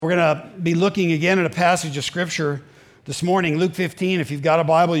We're going to be looking again at a passage of Scripture this morning, Luke 15. If you've got a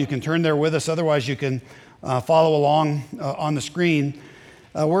Bible, you can turn there with us. Otherwise, you can follow along on the screen.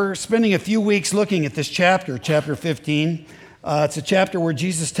 We're spending a few weeks looking at this chapter 15. It's a chapter where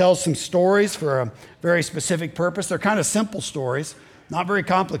Jesus tells some stories for a very specific purpose. They're kind of simple stories, not very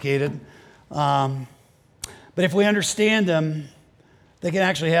complicated. But if we understand them, they can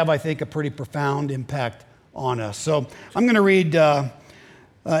actually have, I think, a pretty profound impact on us. So I'm going to read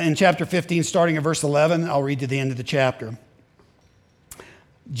in chapter 15, starting at verse 11. I'll read to the end of the chapter.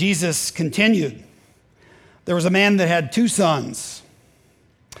 Jesus continued, "There was a man that had 2 sons.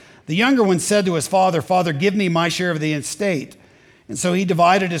 The younger one said to his father, 'Father, give me my share of the estate.' And so he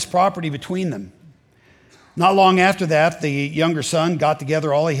divided his property between them. Not long after that, the younger son got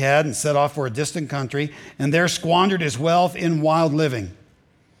together all he had and set off for a distant country, and there squandered his wealth in wild living.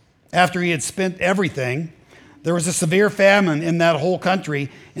 After he had spent everything, there was a severe famine in that whole country,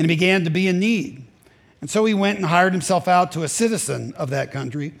 and he began to be in need. And so he went and hired himself out to a citizen of that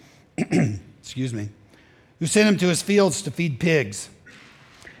country, who sent him to his fields to feed pigs.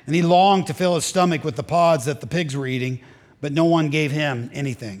 And he longed to fill his stomach with the pods that the pigs were eating, but no one gave him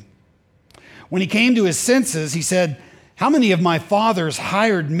anything. When he came to his senses, he said, 'How many of my father's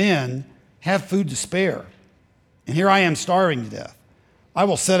hired men have food to spare? And here I am starving to death. I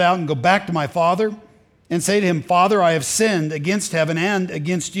will set out and go back to my father and say to him, Father, I have sinned against heaven and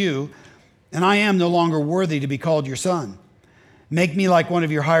against you, and I am no longer worthy to be called your son. Make me like one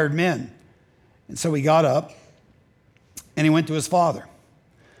of your hired men.' And so he got up and he went to his father.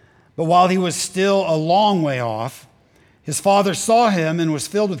 But while he was still a long way off, his father saw him and was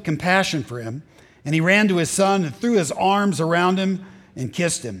filled with compassion for him. And he ran to his son and threw his arms around him and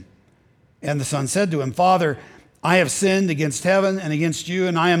kissed him. And the son said to him, Father, I have sinned against heaven and against you,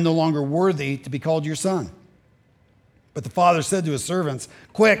 and I am no longer worthy to be called your son. But the father said to his servants,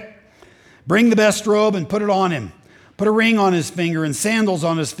 Quick, bring the best robe and put it on him. Put a ring on his finger and sandals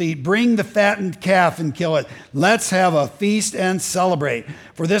on his feet. Bring the fattened calf and kill it. Let's have a feast and celebrate.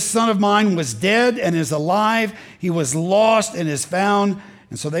 For this son of mine was dead and is alive. He was lost and is found.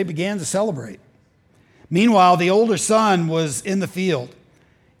 And so they began to celebrate. Meanwhile, the older son was in the field.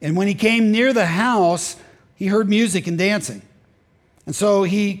 And when he came near the house, he heard music and dancing. And so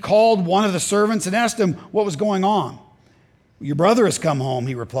he called one of the servants and asked him what was going on. Your brother has come home,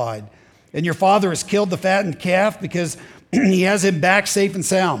 he replied. And your father has killed the fattened calf because he has him back safe and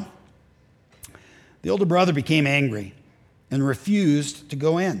sound. The older brother became angry and refused to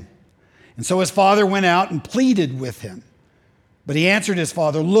go in. And so his father went out and pleaded with him. But he answered his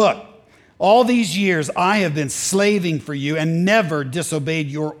father, Look, all these years I have been slaving for you and never disobeyed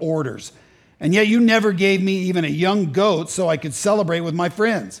your orders. And yet you never gave me even a young goat so I could celebrate with my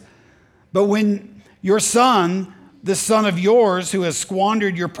friends. But when your son, this son of yours who has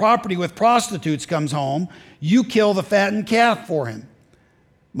squandered your property with prostitutes, comes home, you kill the fattened calf for him.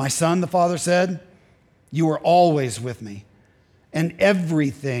 My son, the father said, you are always with me, and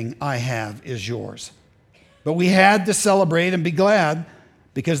everything I have is yours. But we had to celebrate and be glad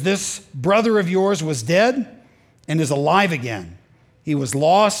because this brother of yours was dead and is alive again. He was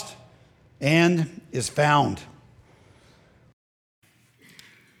lost and is found."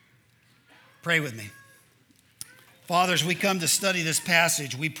 Pray with me. Father, as we come to study this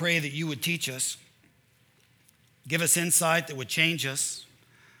passage, we pray that you would teach us, give us insight that would change us,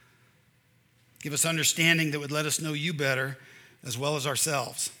 give us understanding that would let us know you better as well as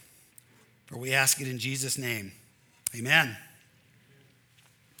ourselves. For we ask it in Jesus' name. Amen.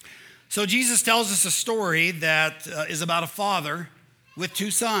 So Jesus tells us a story that is about a father with 2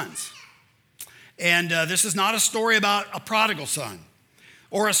 sons. And this is not a story about a prodigal son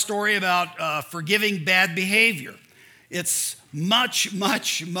or a story about forgiving bad behavior. It's much,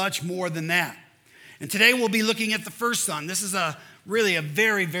 much, much more than that. And today we'll be looking at the first son. This is really a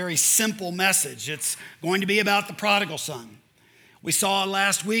very, very simple message. It's going to be about the prodigal son. We saw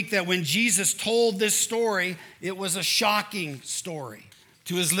last week that when Jesus told this story, it was a shocking story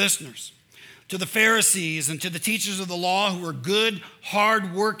to his listeners, to the Pharisees and to the teachers of the law who were good,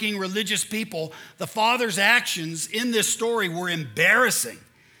 hard-working, religious people. The father's actions in this story were embarrassing.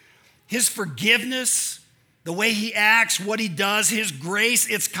 His forgiveness, the way he acts, what he does, his grace,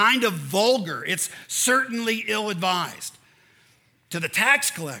 it's kind of vulgar. It's certainly ill-advised. To the tax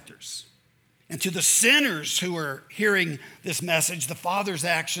collectors and to the sinners who were hearing this message, the father's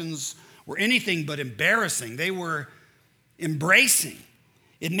actions were anything but embarrassing. They were embracing.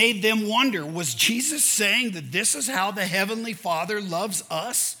 It made them wonder, was Jesus saying that this is how the Heavenly Father loves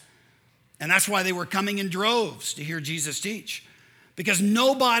us? And that's why they were coming in droves to hear Jesus teach. Because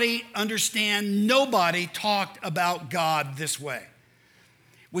nobody talked about God this way.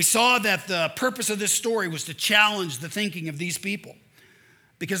 We saw that the purpose of this story was to challenge the thinking of these people,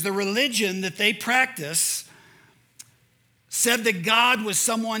 because the religion that they practice said that God was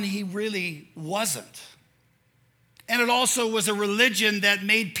someone he really wasn't. And it also was a religion that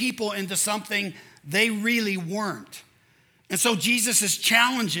made people into something they really weren't. And so Jesus is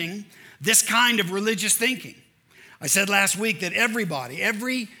challenging this kind of religious thinking. I said last week that everybody,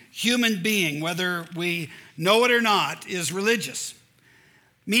 every human being, whether we know it or not, is religious,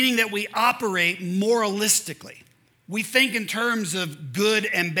 meaning that we operate moralistically. We think in terms of good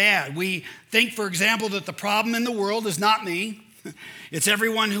and bad. We think, for example, that the problem in the world is not me. It's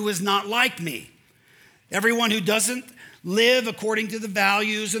everyone who is not like me. Everyone who doesn't live according to the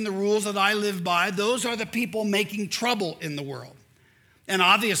values and the rules that I live by, those are the people making trouble in the world. And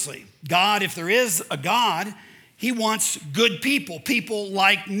obviously, God, if there is a God, he wants good people, people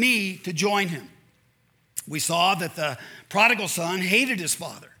like me, to join him. We saw that the prodigal son hated his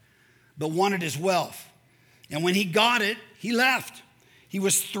father, but wanted his wealth. And when he got it, he left. He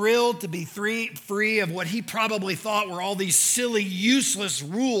was thrilled to be free of what he probably thought were all these silly, useless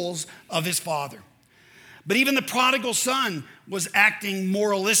rules of his father. But even the prodigal son was acting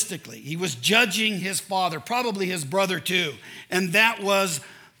moralistically. He was judging his father, probably his brother too. And that was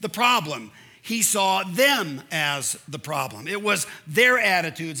the problem. He saw them as the problem. It was their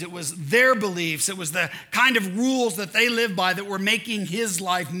attitudes. It was their beliefs. It was the kind of rules that they lived by that were making his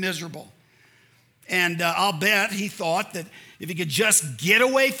life miserable. And I'll bet he thought that if he could just get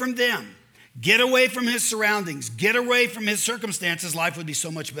away from them, get away from his surroundings, get away from his circumstances, life would be so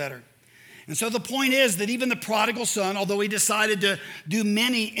much better. And so the point is that even the prodigal son, although he decided to do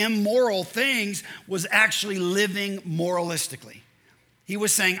many immoral things, was actually living moralistically. He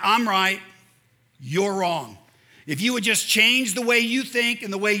was saying, I'm right, you're wrong. If you would just change the way you think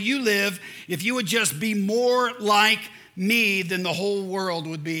and the way you live, if you would just be more like me, then the whole world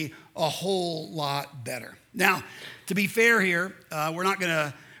would be a whole lot better. Now, to be fair here, we're not going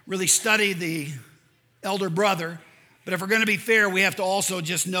to really study the elder brother, but if we're going to be fair, we have to also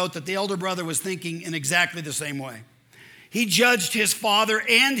just note that the elder brother was thinking in exactly the same way. He judged his father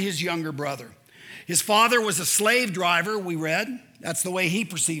and his younger brother. His father was a slave driver, we read. That's the way he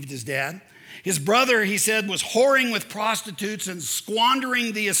perceived his dad. His brother, he said, was whoring with prostitutes and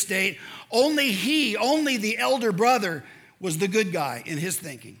squandering the estate. Only the elder brother, was the good guy in his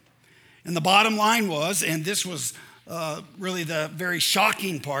thinking. And the bottom line was, and this was really the very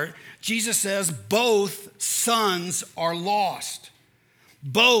shocking part, Jesus says both sons are lost.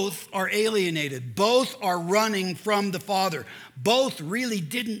 Both are alienated. Both are running from the father. Both really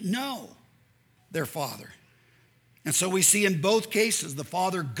didn't know their father. And so we see in both cases, the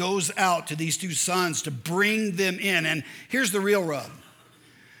father goes out to these two sons to bring them in. And here's the real rub.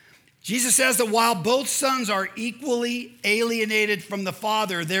 Jesus says that while both sons are equally alienated from the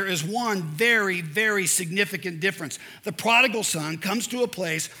father, there is one very, very significant difference. The prodigal son comes to a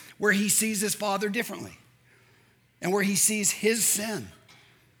place where he sees his father differently and where he sees his sin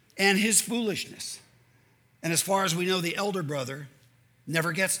and his foolishness. And as far as we know, the elder brother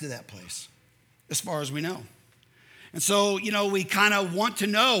never gets to that place, as far as we know. And so, we kind of want to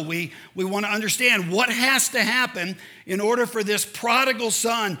know, we want to understand what has to happen in order for this prodigal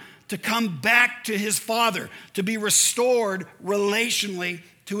son to come back to his father, to be restored relationally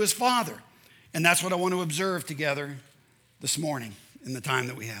to his father. And that's what I want to observe together this morning in the time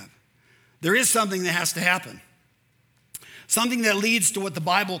that we have. There is something that has to happen. Something that leads to what the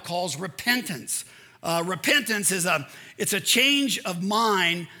Bible calls repentance. Repentance is it's a change of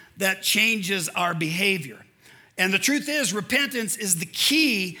mind that changes our behavior. And the truth is, repentance is the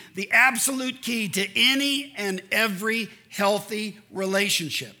key, the absolute key to any and every healthy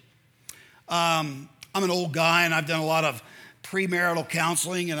relationship. I'm an old guy, and I've done a lot of premarital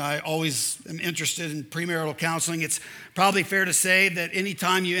counseling, and I always am interested in premarital counseling. It's probably fair to say that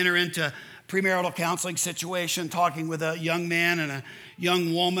anytime you enter into premarital counseling situation, talking with a young man and a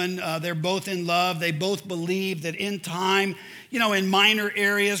young woman, they're both in love. They both believe that in time, in minor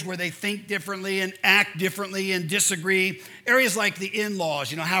areas where they think differently and act differently and disagree, areas like the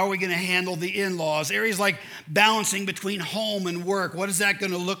in-laws, how are we going to handle the in-laws? Areas like balancing between home and work, what is that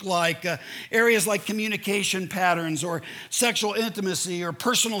going to look like? Areas like communication patterns or sexual intimacy or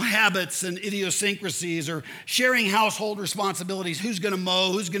personal habits and idiosyncrasies or sharing household responsibilities, who's going to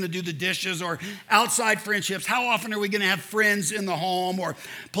mow, who's going to do the dishes, or outside friendships, how often are we going to have friends in the home, or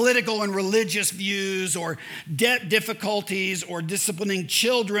political and religious views, or debt difficulties, or disciplining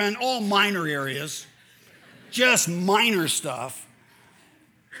children, all minor areas, just minor stuff,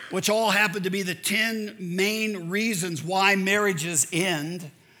 which all happen to be the 10 main reasons why marriages end.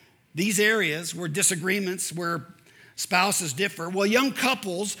 These areas where disagreements, where spouses differ. Well, young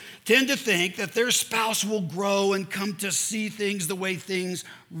couples tend to think that their spouse will grow and come to see things the way things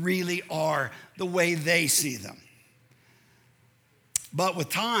really are, the way they see them. But with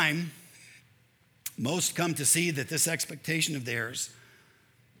time, most come to see that this expectation of theirs,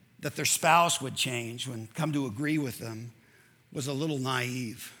 that their spouse would change and come to agree with them, was a little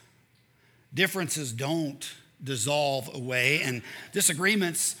naive. Differences don't dissolve away, and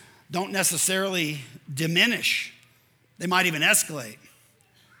disagreements don't necessarily diminish. They might even escalate.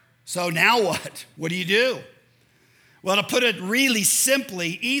 So now what? What do you do? Well, to put it really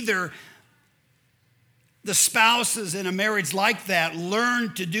simply, either the spouses in a marriage like that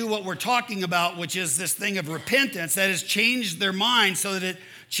learn to do what we're talking about, which is this thing of repentance, that has changed their mind so that it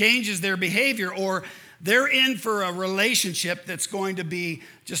changes their behavior, or they're in for a relationship that's going to be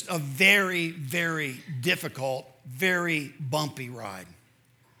just a very, very difficult, very bumpy ride.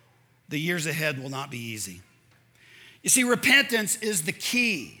 The years ahead will not be easy. You see, repentance is the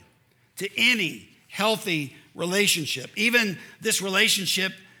key to any healthy relationship, even this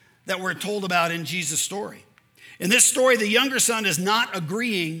relationship that we're told about in Jesus' story. In this story, the younger son is not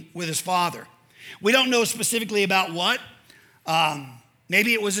agreeing with his father. We don't know specifically about what.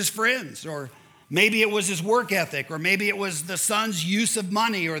 Maybe it was his friends, or maybe it was his work ethic, or maybe it was the son's use of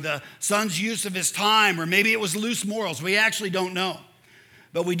money, or the son's use of his time, or maybe it was loose morals. We actually don't know.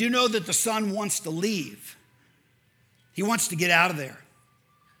 But we do know that the son wants to leave. He wants to get out of there.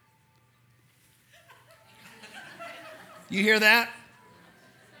 You hear that?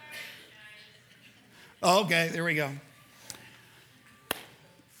 Oh, okay, there we go.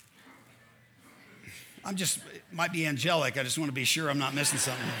 It might be angelic. I just want to be sure I'm not missing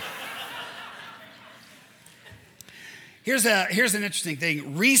something. Here's an interesting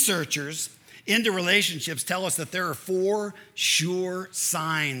thing. Researchers into relationships tell us that there are 4 sure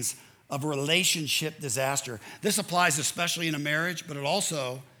signs of relationship disaster. This applies especially in a marriage, but it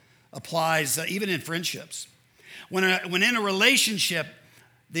also applies even in friendships. When in a relationship,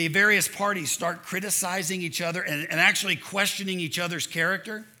 the various parties start criticizing each other and actually questioning each other's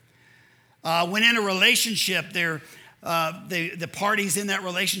character. When in a relationship, the parties in that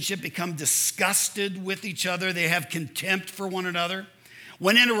relationship become disgusted with each other. They have contempt for one another.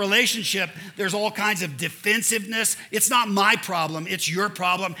 When in a relationship, there's all kinds of defensiveness. It's not my problem, it's your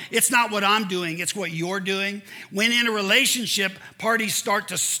problem. It's not what I'm doing, it's what you're doing. When in a relationship, parties start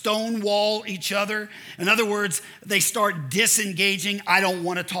to stonewall each other. In other words, they start disengaging. I don't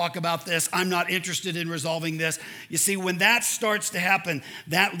want to talk about this. I'm not interested in resolving this. You see, when that starts to happen,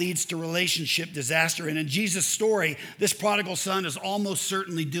 that leads to relationship disaster. And in Jesus' story, this prodigal son is almost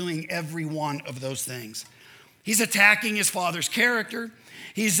certainly doing every one of those things. He's attacking his father's character.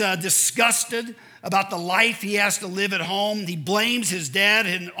 He's disgusted about the life he has to live at home. He blames his dad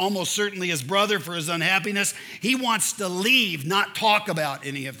and almost certainly his brother for his unhappiness. He wants to leave, not talk about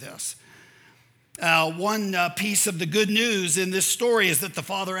any of this. One piece of the good news in this story is that the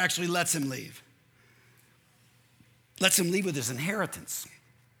father actually lets him leave. Lets him leave with his inheritance.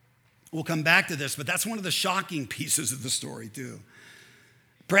 We'll come back to this, but that's one of the shocking pieces of the story too.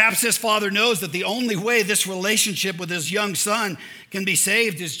 Perhaps his father knows that the only way this relationship with his young son can be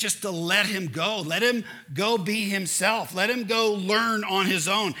saved is just to let him go. Let him go be himself. Let him go learn on his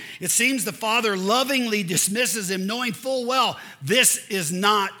own. It seems the father lovingly dismisses him, knowing full well this is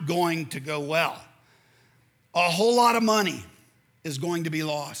not going to go well. A whole lot of money is going to be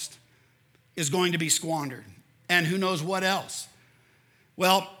lost, is going to be squandered, and who knows what else.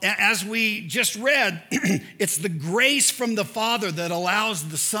 Well, as we just read, it's the grace from the Father that allows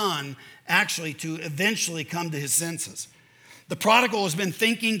the Son actually to eventually come to his senses. The prodigal has been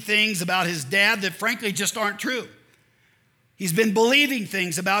thinking things about his dad that frankly just aren't true. He's been believing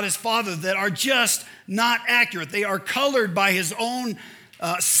things about his father that are just not accurate. They are colored by his own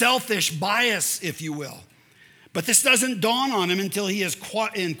selfish bias, if you will. But this doesn't dawn on him until he is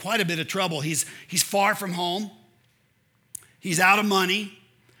in quite a bit of trouble. He's far from home. He's out of money,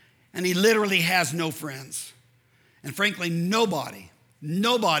 and he literally has no friends. And frankly, nobody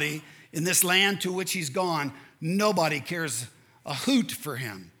in this land to which he's gone, nobody cares a hoot for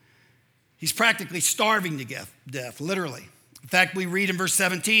him. He's practically starving to death, literally. In fact, we read in verse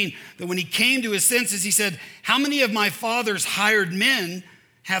 17 that when he came to his senses, he said, "How many of my father's hired men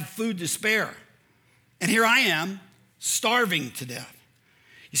have food to spare? And here I am, starving to death."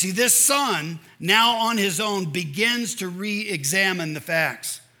 You see, this son, now on his own, begins to re-examine the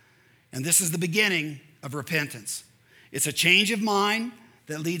facts. And this is the beginning of repentance. It's a change of mind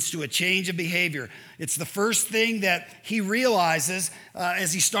that leads to a change of behavior. It's the first thing that he realizes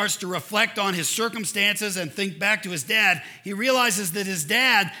as he starts to reflect on his circumstances and think back to his dad. He realizes that his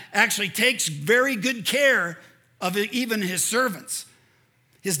dad actually takes very good care of even his servants.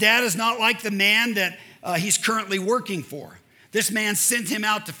 His dad is not like the man that he's currently working for. This man sent him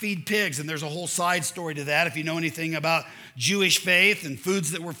out to feed pigs, and there's a whole side story to that. If you know anything about Jewish faith and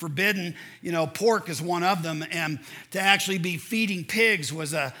foods that were forbidden, pork is one of them. And to actually be feeding pigs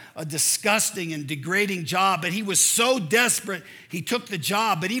was a disgusting and degrading job. But he was so desperate, he took the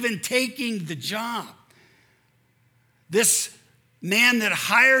job. But even taking the job, this man that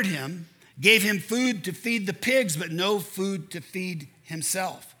hired him gave him food to feed the pigs, but no food to feed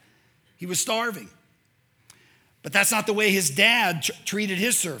himself. He was starving. But that's not the way his dad treated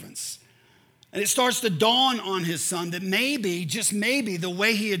his servants. And it starts to dawn on his son that maybe, just maybe, the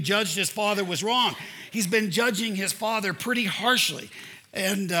way he had judged his father was wrong. He's been judging his father pretty harshly.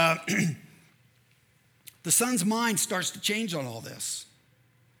 And the son's mind starts to change on all this.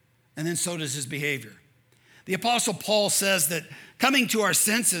 And then so does his behavior. The Apostle Paul says that coming to our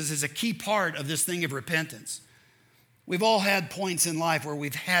senses is a key part of this thing of repentance. We've all had points in life where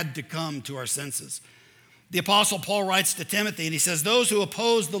we've had to come to our senses. The Apostle Paul writes to Timothy, and he says, those who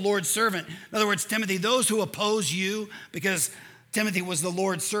oppose the Lord's servant, in other words, Timothy, those who oppose you, because Timothy was the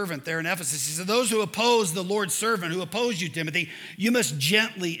Lord's servant there in Ephesus. He said, those who oppose the Lord's servant, who oppose you, Timothy, you must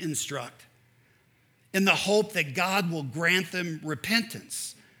gently instruct in the hope that God will grant them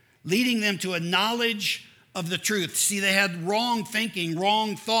repentance, leading them to a knowledge of the truth. See, they had wrong thinking,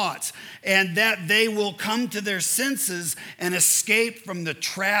 wrong thoughts, and that they will come to their senses and escape from the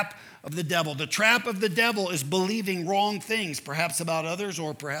trap of the devil. The trap of the devil is believing wrong things, perhaps about others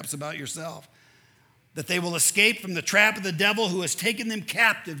or perhaps about yourself. That they will escape from the trap of the devil who has taken them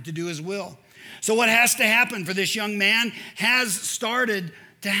captive to do his will. So what has to happen for this young man has started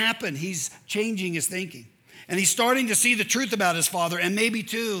to happen. He's changing his thinking. And he's starting to see the truth about his father, and maybe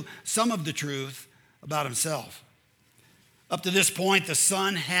too some of the truth about himself. Up to this point, the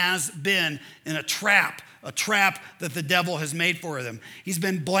son has been in a trap that the devil has made for them. He's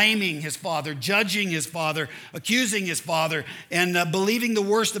been blaming his father, judging his father, accusing his father, and believing the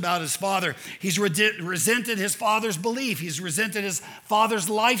worst about his father. He's resented his father's belief. He's resented his father's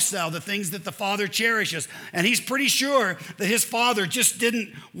lifestyle, the things that the father cherishes. And he's pretty sure that his father just didn't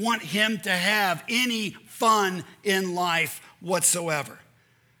want him to have any fun in life whatsoever.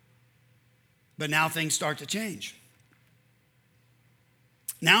 But now things start to change.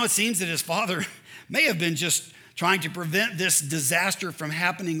 Now it seems that his father may have been just trying to prevent this disaster from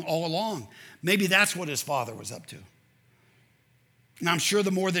happening all along. Maybe that's what his father was up to. And I'm sure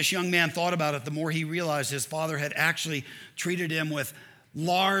the more this young man thought about it, the more he realized his father had actually treated him with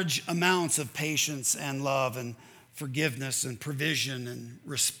large amounts of patience and love and forgiveness and provision and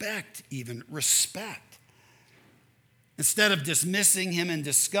respect, even respect. Instead of dismissing him in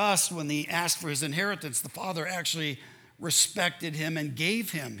disgust when he asked for his inheritance, the father actually respected him and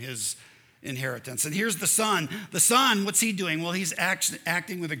gave him his inheritance. And here's the son. The son, what's he doing? Well, he's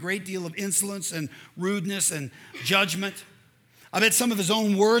acting with a great deal of insolence and rudeness and judgment. I bet some of his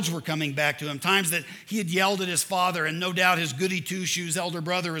own words were coming back to him, times that he had yelled at his father, and no doubt his goody two-shoes elder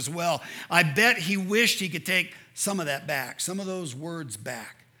brother as well. I bet he wished he could take some of that back, some of those words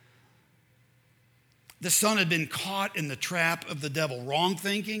back. The son had been caught in the trap of the devil. Wrong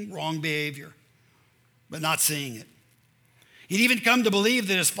thinking, wrong behavior, but not seeing it. He'd even come to believe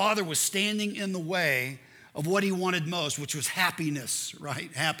that his father was standing in the way of what he wanted most, which was happiness,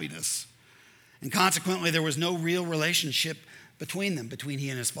 right? Happiness. And consequently, there was no real relationship between them, between he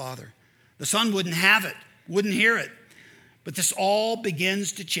and his father. The son wouldn't have it, wouldn't hear it. But this all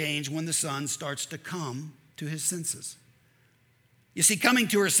begins to change when the son starts to come to his senses. You see, coming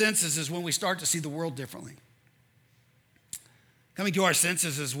to our senses is when we start to see the world differently. Coming to our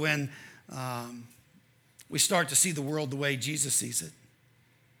senses is when we start to see the world the way Jesus sees it.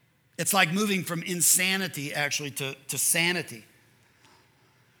 It's like moving from insanity, actually, to sanity.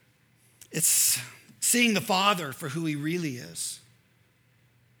 It's seeing the Father for who he really is.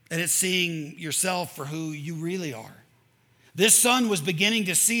 And it's seeing yourself for who you really are. This son was beginning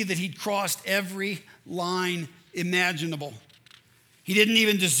to see that he'd crossed every line imaginable. He didn't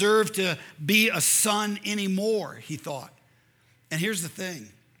even deserve to be a son anymore, he thought. And here's the thing.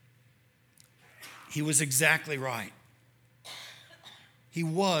 He was exactly right. He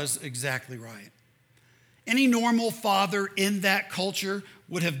was exactly right. Any normal father in that culture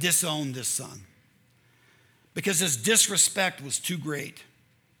would have disowned this son because his disrespect was too great.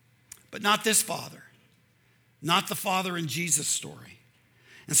 But not this father, not the father in Jesus' story.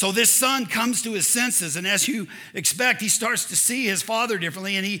 And so this son comes to his senses, and as you expect, he starts to see his father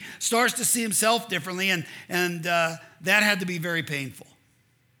differently, and he starts to see himself differently, and that had to be very painful.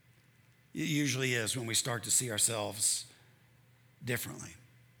 It usually is when we start to see ourselves differently.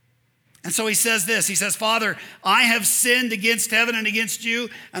 And so he says this, he says, Father, I have sinned against heaven and against you,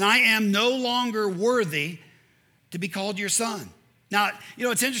 and I am no longer worthy to be called your son. Now,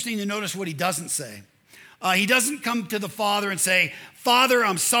 it's interesting to notice what he doesn't say. He doesn't come to the father and say, Father,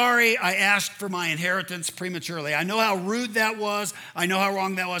 I'm sorry I asked for my inheritance prematurely. I know how rude that was. I know how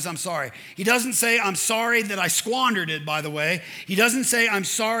wrong that was. I'm sorry. He doesn't say, I'm sorry that I squandered it, by the way. He doesn't say, I'm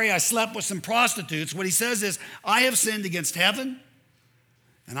sorry I slept with some prostitutes. What he says is, I have sinned against heaven,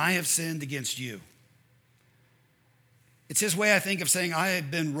 and I have sinned against you. It's his way, I think, of saying, I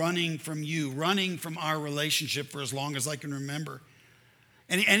have been running from you, running from our relationship for as long as I can remember.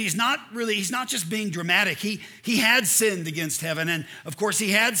 And he's not just being dramatic. He had sinned against heaven, and of course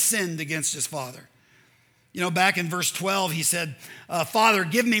he had sinned against his father. Back in verse 12, he said, Father,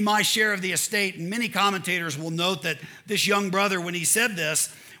 give me my share of the estate. And many commentators will note that this young brother, when he said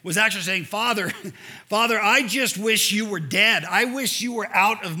this, was actually saying, Father, I just wish you were dead. I wish you were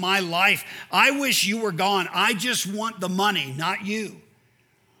out of my life. I wish you were gone. I just want the money, not you.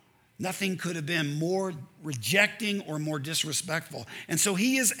 Nothing could have been more rejecting or more disrespectful. And so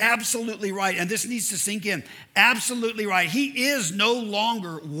he is absolutely right. And this needs to sink in. Absolutely right. He is no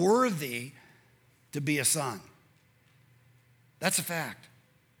longer worthy to be a son. That's a fact.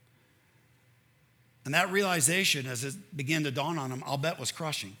 And that realization, as it began to dawn on him, I'll bet was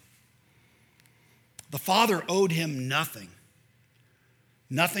crushing. The father owed him nothing.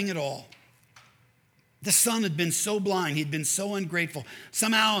 Nothing at all. The son had been so blind. He'd been so ungrateful.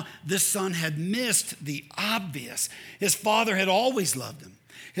 Somehow this son had missed the obvious. His father had always loved him.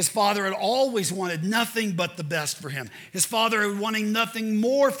 His father had always wanted nothing but the best for him. His father had wanting nothing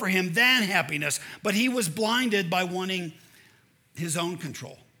more for him than happiness, but he was blinded by wanting his own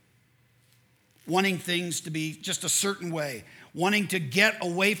control, wanting things to be just a certain way, wanting to get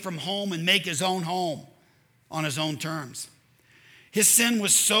away from home and make his own home on his own terms. His sin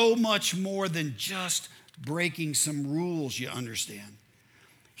was so much more than just breaking some rules, you understand.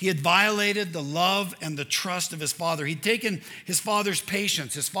 He had violated the love and the trust of his father. He'd taken his father's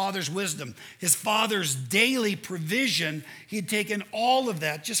patience, his father's wisdom, his father's daily provision. He'd taken all of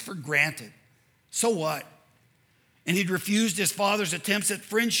that just for granted. So what? And he'd refused his father's attempts at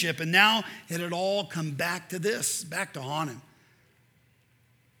friendship, and now it had all come back to this, back to haunt him.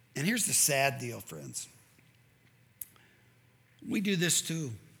 And here's the sad deal, friends. We do this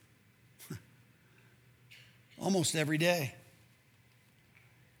too. Almost every day.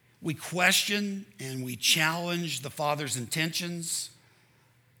 We question and we challenge the Father's intentions.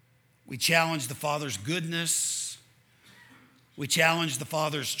 We challenge the Father's goodness. We challenge the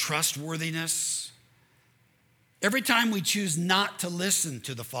Father's trustworthiness. Every time we choose not to listen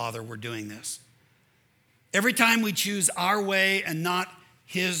to the Father, we're doing this. Every time we choose our way and not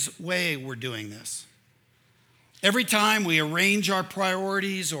His way, we're doing this. Every time we arrange our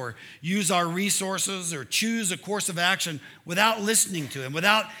priorities or use our resources or choose a course of action without listening to Him,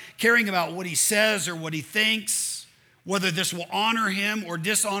 without caring about what He says or what He thinks, whether this will honor Him or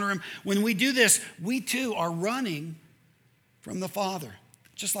dishonor Him, when we do this, we too are running from the Father,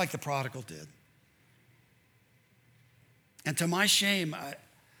 just like the prodigal did. And to my shame,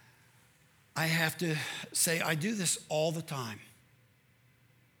 I have to say I do this all the time.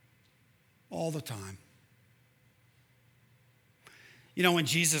 All the time. When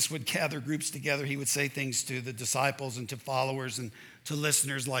Jesus would gather groups together, He would say things to the disciples and to followers and to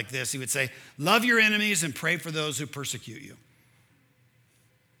listeners like this. He would say, love your enemies and pray for those who persecute you.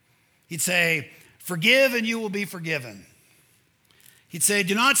 He'd say, forgive and you will be forgiven. He'd say,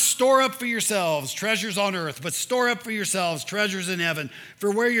 do not store up for yourselves treasures on earth, but store up for yourselves treasures in heaven.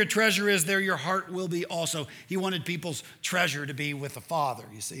 For where your treasure is, there your heart will be also. He wanted people's treasure to be with the Father,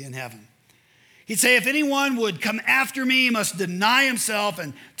 you see, in heaven. He'd say, if anyone would come after me, he must deny himself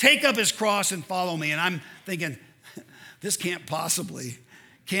and take up his cross and follow me. And I'm thinking, this can't possibly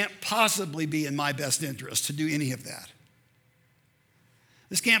be in my best interest to do any of that.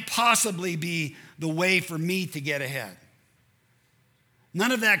 This can't possibly be the way for me to get ahead.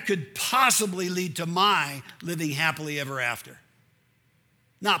 None of that could possibly lead to my living happily ever after.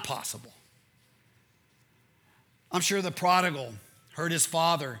 Not possible. I'm sure the prodigal heard his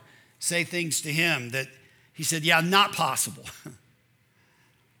father say things to him that he said, yeah, not possible.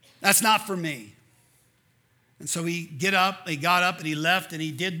 That's not for me. And so he got up and he left and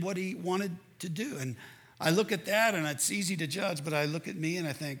he did what he wanted to do. And I look at that and it's easy to judge, but I look at me and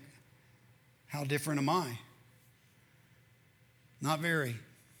I think, how different am I? Not very.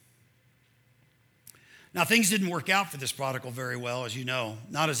 Now, things didn't work out for this prodigal very well, as you know,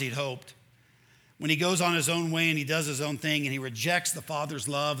 not as he'd hoped. When he goes on his own way and he does his own thing and he rejects the Father's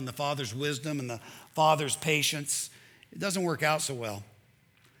love and the Father's wisdom and the Father's patience, it doesn't work out so well.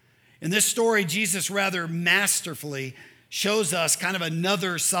 In this story, Jesus rather masterfully shows us kind of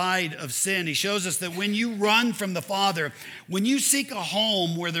another side of sin. He shows us that when you run from the Father, when you seek a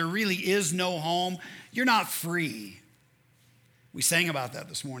home where there really is no home, you're not free. We sang about that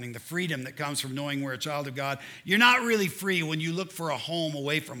this morning, the freedom that comes from knowing we're a child of God. You're not really free when you look for a home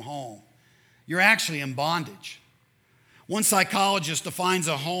away from home. You're actually in bondage. One psychologist defines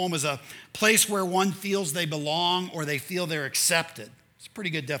a home as a place where one feels they belong or they feel they're accepted. It's a pretty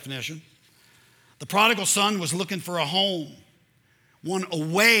good definition. The prodigal son was looking for a home, one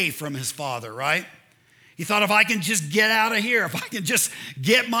away from his father, right? He thought, if I can just get out of here, if I can just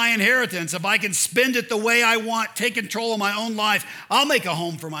get my inheritance, if I can spend it the way I want, take control of my own life, I'll make a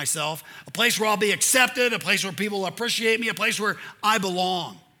home for myself, a place where I'll be accepted, a place where people will appreciate me, a place where I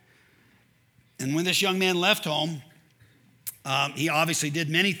belong. And when this young man left home, he obviously did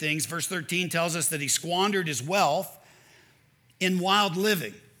many things. Verse 13 tells us that he squandered his wealth in wild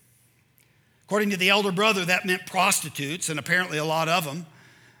living. According to the elder brother, that meant prostitutes, and apparently a lot of them.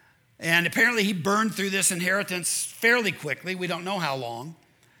 And apparently he burned through this inheritance fairly quickly. We don't know how long.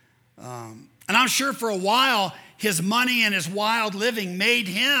 And I'm sure for a while, his money and his wild living made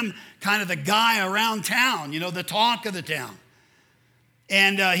him kind of the guy around town, the talk of the town.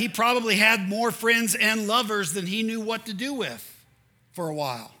 And he probably had more friends and lovers than he knew what to do with for a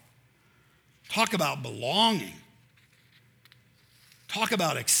while. Talk about belonging. Talk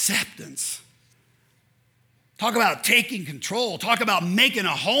about acceptance. Talk about taking control. Talk about making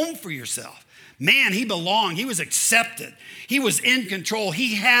a home for yourself. Man, he belonged. He was accepted. He was in control.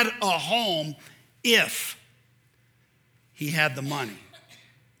 He had a home if he had the money.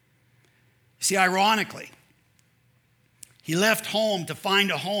 See, ironically, he left home to find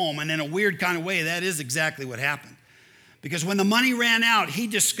a home, and in a weird kind of way, that is exactly what happened. Because when the money ran out, he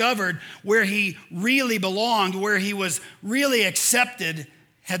discovered where he really belonged, where he was really accepted,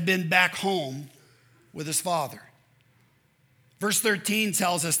 had been back home with his father. Verse 13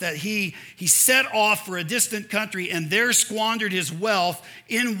 tells us that he set off for a distant country and there squandered his wealth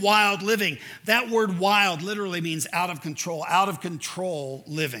in wild living. That word wild literally means out of control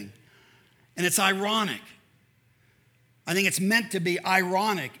living. And it's ironic. I think it's meant to be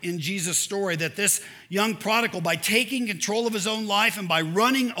ironic in Jesus' story that this young prodigal, by taking control of his own life and by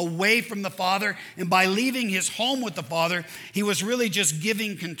running away from the Father and by leaving his home with the Father, he was really just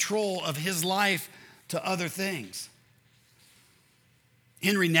giving control of his life to other things.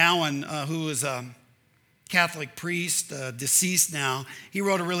 Henry Nouwen, who is a Catholic priest, deceased now, he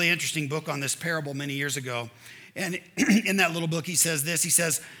wrote a really interesting book on this parable many years ago. And in that little book, he says this. He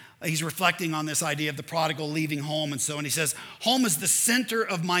says, he's reflecting on this idea of the prodigal leaving home and so on. He says, home is the center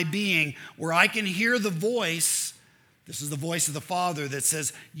of my being where I can hear the voice. This is the voice of the Father that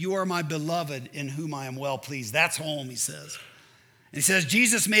says, you are my beloved in whom I am well pleased. That's home, he says. And he says,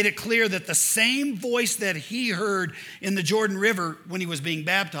 Jesus made it clear that the same voice that he heard in the Jordan River when he was being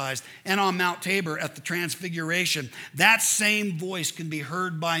baptized and on Mount Tabor at the Transfiguration, that same voice can be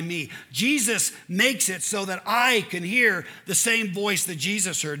heard by me. Jesus makes it so that I can hear the same voice that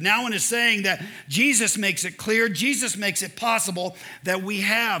Jesus heard. Nouwen is saying that Jesus makes it clear, Jesus makes it possible that we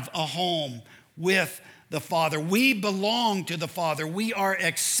have a home with the Father. We belong to the Father. We are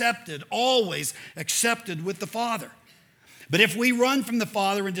accepted, always accepted with the Father. But if we run from the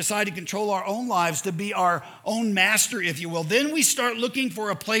Father and decide to control our own lives, to be our own master, if you will, then we start looking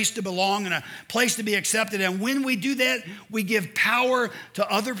for a place to belong and a place to be accepted. And when we do that, we give power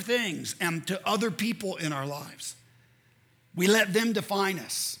to other things and to other people in our lives. We let them define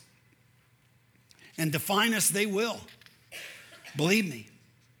us. And define us they will. Believe me.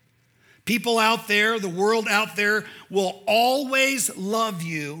 People out there, the world out there, will always love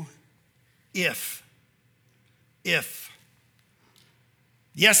you if.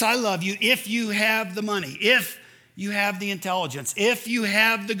 Yes, I love you if you have the money, if you have the intelligence, if you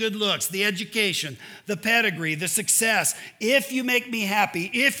have the good looks, the education, the pedigree, the success, if you make me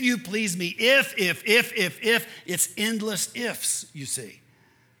happy, if you please me, if. It's endless ifs, you see.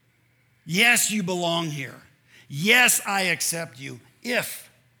 Yes, you belong here. Yes, I accept you, if.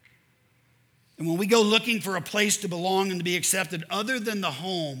 And when we go looking for a place to belong and to be accepted other than the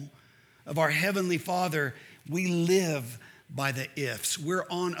home of our Heavenly Father, we live by the ifs. We're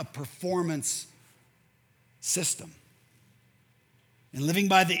on a performance system. And living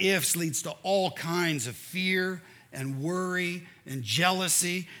by the ifs leads to all kinds of fear and worry and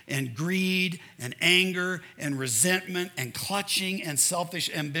jealousy and greed and anger and resentment and clutching and selfish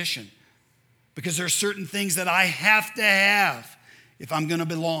ambition. Because there are certain things that I have to have if I'm going to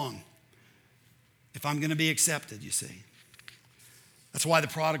belong, if I'm going to be accepted, you see. That's why the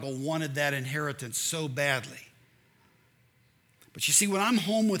prodigal wanted that inheritance so badly. But you see, when I'm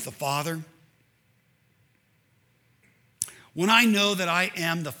home with the Father, when I know that I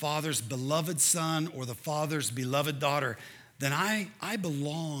am the Father's beloved son or the Father's beloved daughter, then I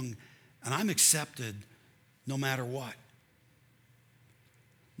belong and I'm accepted no matter what.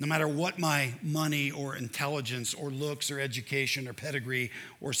 No matter what my money or intelligence or looks or education or pedigree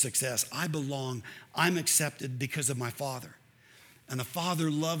or success, I belong. I'm accepted because of my Father. And the Father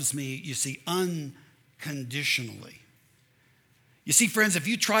loves me, you see, unconditionally. You see, friends, if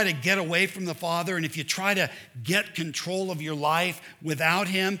you try to get away from the Father and if you try to get control of your life without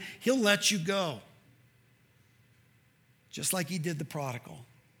Him, He'll let you go. Just like He did the prodigal.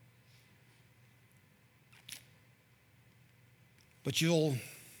 But you'll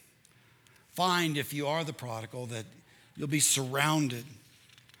find, if you are the prodigal, that you'll be surrounded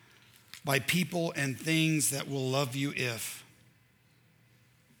by people and things that will love you if.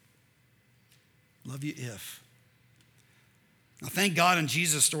 Love you if. Now, thank God in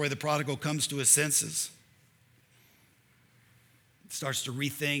Jesus' story, the prodigal comes to his senses. Starts to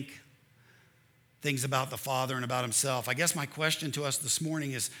rethink things about the Father and about himself. I guess my question to us this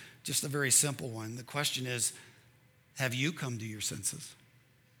morning is just a very simple one. The question is, have you come to your senses?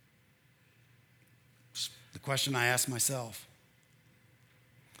 It's the question I ask myself.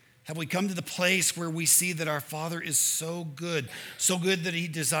 Have we come to the place where we see that our Father is so good that He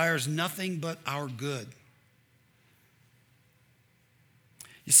desires nothing but our good?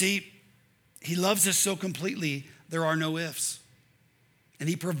 You see, He loves us so completely, there are no ifs. And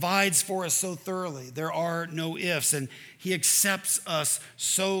He provides for us so thoroughly, there are no ifs. And He accepts us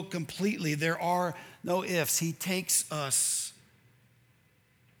so completely, there are no ifs. He takes us,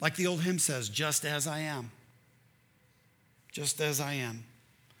 like the old hymn says, just as I am. Just as I am.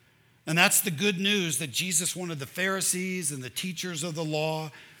 And that's the good news that Jesus wanted the Pharisees and the teachers of the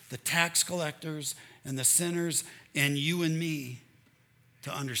law, the tax collectors and the sinners, and you and me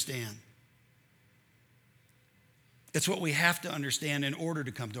to understand. It's what we have to understand in order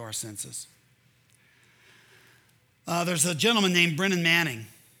to come to our senses. There's a gentleman named Brennan Manning.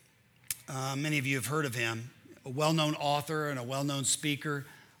 Many of you have heard of him, a well-known author and a well-known speaker.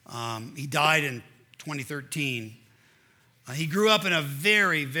 He died in 2013. He grew up in a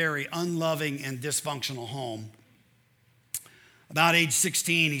very, very unloving and dysfunctional home. About age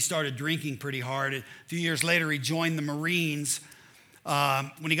 16, he started drinking pretty hard. A few years later, he joined the Marines.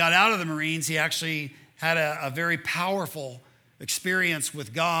 When he got out of the Marines, he actually had a very powerful experience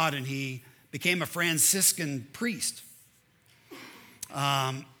with God, and he became a Franciscan priest.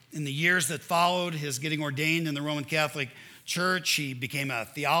 In the years that followed his getting ordained in the Roman Catholic Church, he became a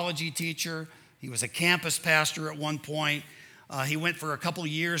theology teacher. He was a campus pastor at one point. He went for a couple of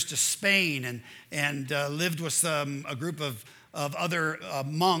years to Spain and lived with a group of other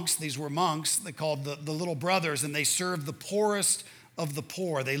monks. These were monks they called the Little Brothers, and they served the poorest of the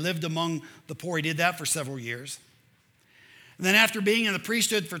poor. They lived among the poor. He did that for several years. And then after being in the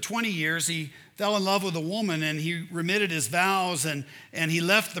priesthood for 20 years, he fell in love with a woman, and he remitted his vows, and he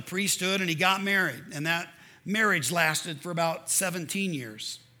left the priesthood, and he got married. And that marriage lasted for about 17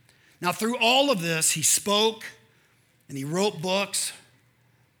 years. Now, through all of this, he spoke, and he wrote books,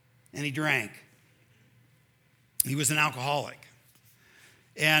 and he drank. He was an alcoholic.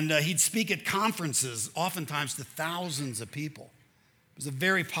 And he'd speak at conferences, oftentimes to thousands of people. He was a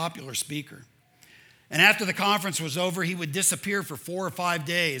very popular speaker. And after the conference was over, he would disappear for 4 or 5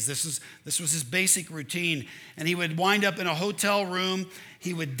 days. This was his basic routine. And he would wind up in a hotel room.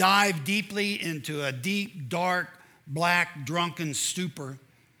 He would dive deeply into a deep, dark, black, drunken stupor.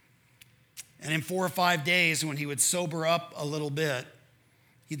 And in 4 or 5 days, when he would sober up a little bit,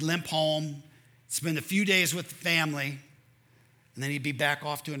 he'd limp home, spend a few days with the family, and then he'd be back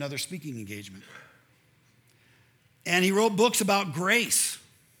off to another speaking engagement. And he wrote books about grace.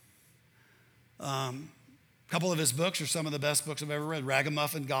 A couple of his books are some of the best books I've ever read.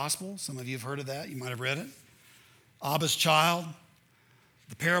 Ragamuffin Gospel, some of you have heard of that. You might have read it. Abba's Child,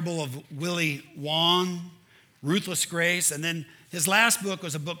 The Parable of Willie Wan, Ruthless Grace, and then his last book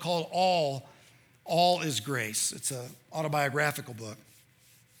was a book called All is Grace. It's an autobiographical book.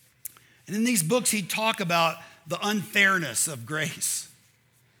 And in these books, he'd talk about the unfairness of grace.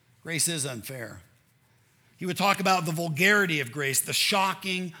 Grace is unfair. He would talk about the vulgarity of grace, the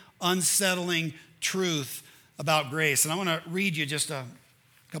shocking, unsettling truth about grace. And I want to read you just a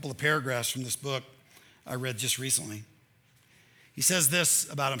couple of paragraphs from this book I read just recently. He says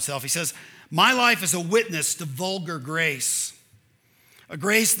this about himself. He says, "My life is a witness to vulgar grace, a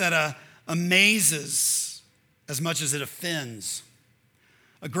grace that amazes as much as it offends,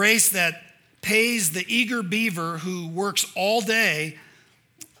 a grace that pays the eager beaver who works all day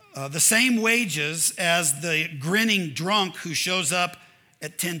The same wages as the grinning drunk who shows up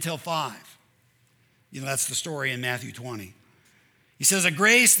at 10 till 5. That's the story in Matthew 20. He says, a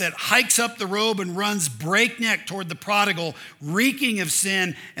grace that hikes up the robe and runs breakneck toward the prodigal, reeking of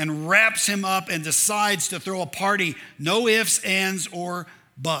sin, and wraps him up and decides to throw a party. No ifs, ands, or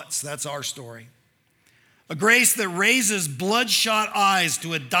buts. That's our story. A grace that raises bloodshot eyes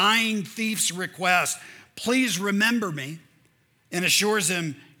to a dying thief's request, please remember me, and assures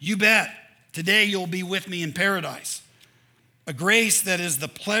him, you bet, today you'll be with me in paradise. A grace that is the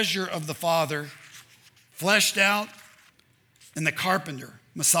pleasure of the Father, fleshed out in the carpenter,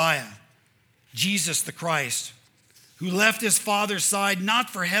 Messiah, Jesus the Christ, who left his Father's side not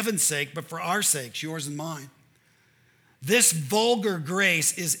for heaven's sake, but for our sakes, yours and mine. This vulgar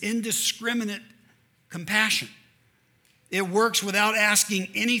grace is indiscriminate compassion. It works without asking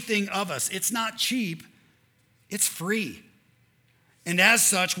anything of us. It's not cheap, it's free. And as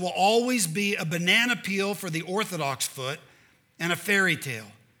such, will always be a banana peel for the orthodox foot and a fairy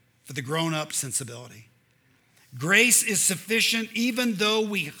tale for the grown-up sensibility. Grace is sufficient even though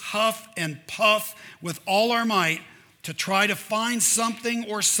we huff and puff with all our might to try to find something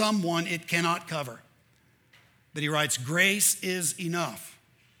or someone it cannot cover. But he writes, grace is enough.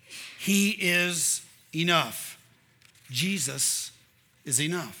 He is enough. Jesus is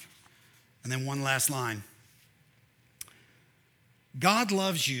enough. And then one last line. God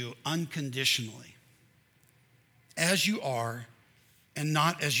loves you unconditionally, as you are and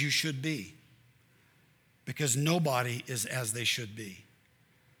not as you should be, because nobody is as they should be.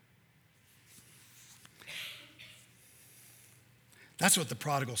 That's what the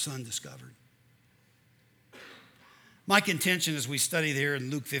prodigal son discovered. My contention as we study here in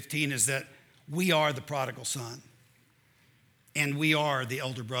Luke 15 is that we are the prodigal son, and we are the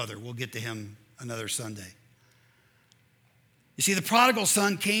elder brother. We'll get to him another Sunday. You see, the prodigal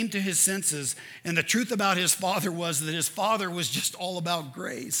son came to his senses, and the truth about his father was that his father was just all about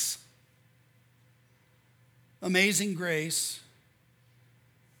grace. Amazing grace,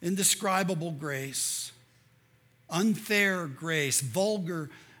 indescribable grace, unfair grace, vulgar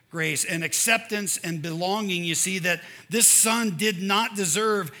grace, and acceptance and belonging. You see that this son did not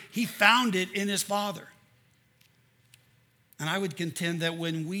deserve. He found it in his father. And I would contend that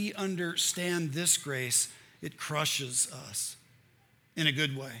when we understand this grace, it crushes us in a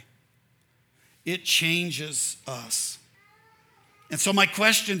good way. It changes us. And so my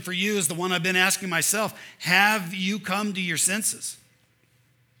question for you is the one I've been asking myself. Have you come to your senses?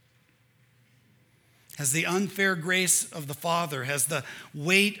 Has the unfair grace of the Father, has the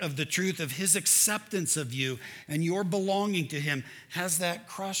weight of the truth of his acceptance of you and your belonging to him, has that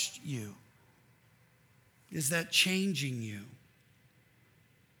crushed you? Is that changing you?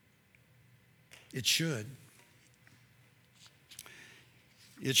 It should.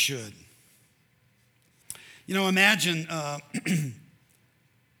 It should. Imagine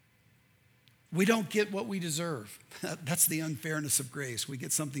we don't get what we deserve. That's the unfairness of grace. We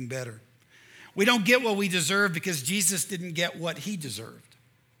get something better. We don't get what we deserve because Jesus didn't get what he deserved.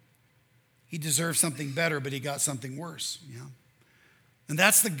 He deserved something better, but he got something worse. And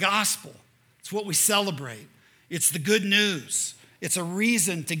that's the gospel. It's what we celebrate. It's the good news. It's a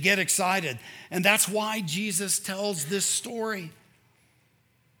reason to get excited. And that's why Jesus tells this story.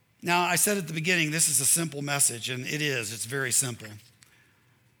 Now, I said at the beginning, this is a simple message, and it is. It's very simple.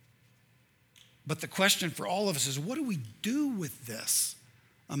 But the question for all of us is, what do we do with this,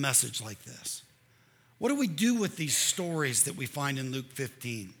 a message like this? What do we do with these stories that we find in Luke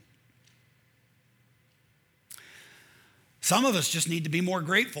 15? Some of us just need to be more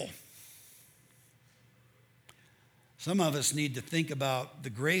grateful. Some of us need to think about the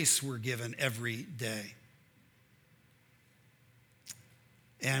grace we're given every day.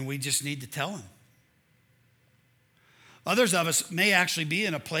 And we just need to tell him. Others of us may actually be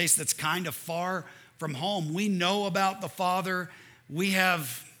in a place that's kind of far from home. We know about the Father. We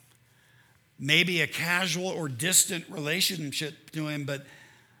have maybe a casual or distant relationship to him, but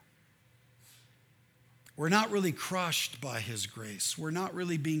we're not really crushed by his grace. We're not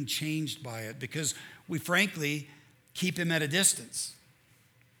really being changed by it because we frankly keep him at a distance.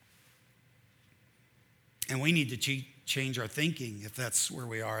 And we need to change our thinking if that's where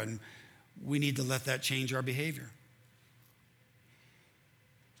we are, and we need to let that change our behavior.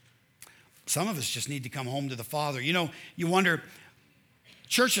 Some of us just need to come home to the Father. You wonder,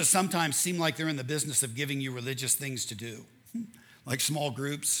 churches sometimes seem like they're in the business of giving you religious things to do, like small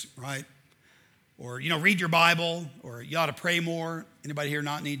groups, right? Or, read your Bible, or you ought to pray more. Anybody here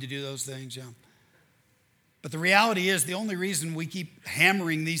not need to do those things? But the reality is the only reason we keep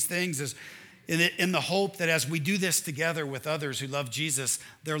hammering these things is in the hope that as we do this together with others who love Jesus,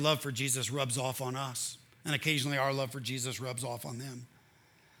 their love for Jesus rubs off on us. And occasionally our love for Jesus rubs off on them.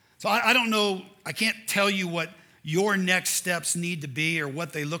 So I don't know, I can't tell you what your next steps need to be or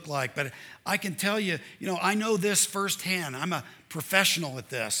what they look like, but I can tell you, I know this firsthand. I'm a professional at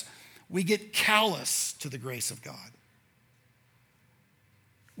this. We get callous to the grace of God.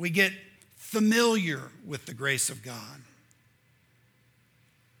 We get familiar with the grace of God.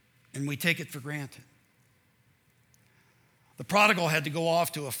 And we take it for granted. The prodigal had to go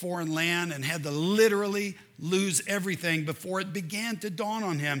off to a foreign land and had to literally lose everything before it began to dawn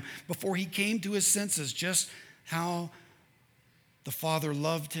on him, before he came to his senses, just how the Father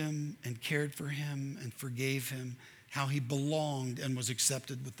loved him and cared for him and forgave him, how he belonged and was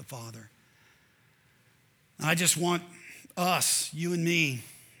accepted with the Father. And I just want us, you and me,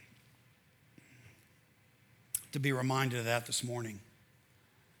 to be reminded of that this morning.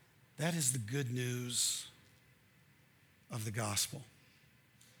 That is the good news of the gospel.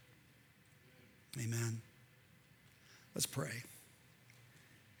 Amen. Let's pray.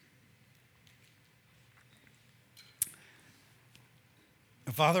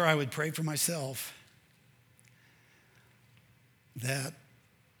 Father, I would pray for myself that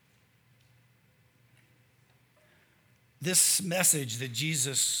this message that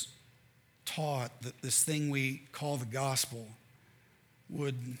Jesus taught, that this thing we call the gospel,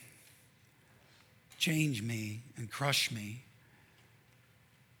 would change me and crush me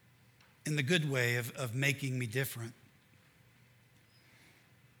in the good way of making me different.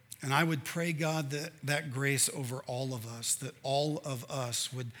 And I would pray, God, that grace over all of us, that all of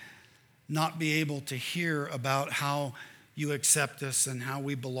us would not be able to hear about how you accept us and how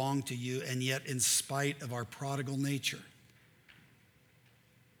we belong to you, and yet in spite of our prodigal nature,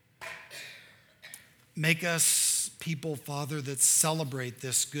 make us people, Father, that celebrate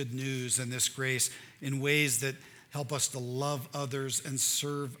this good news and this grace in ways that help us to love others and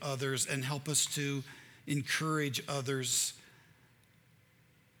serve others and help us to encourage others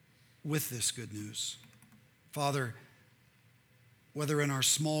with this good news. Father, whether in our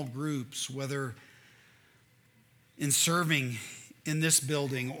small groups, whether in serving in this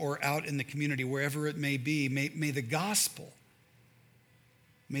building or out in the community, wherever it may be, may the gospel,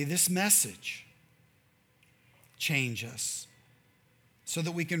 may this message change us so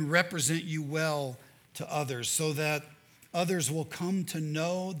that we can represent you well to others, so that others will come to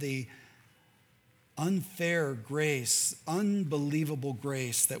know the unfair grace, unbelievable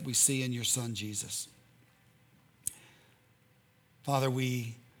grace that we see in your Son, Jesus. Father,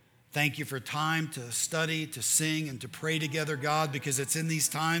 we thank you for time to study, to sing, and to pray together, God, because it's in these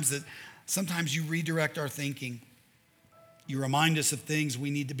times that sometimes you redirect our thinking. You remind us of things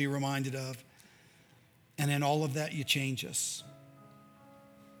we need to be reminded of. And in all of that, you change us.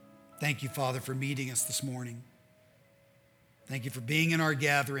 Thank you, Father, for meeting us this morning. Thank you for being in our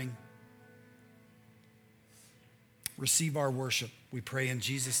gathering. Receive our worship, we pray in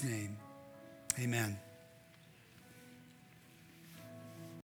Jesus' name. Amen.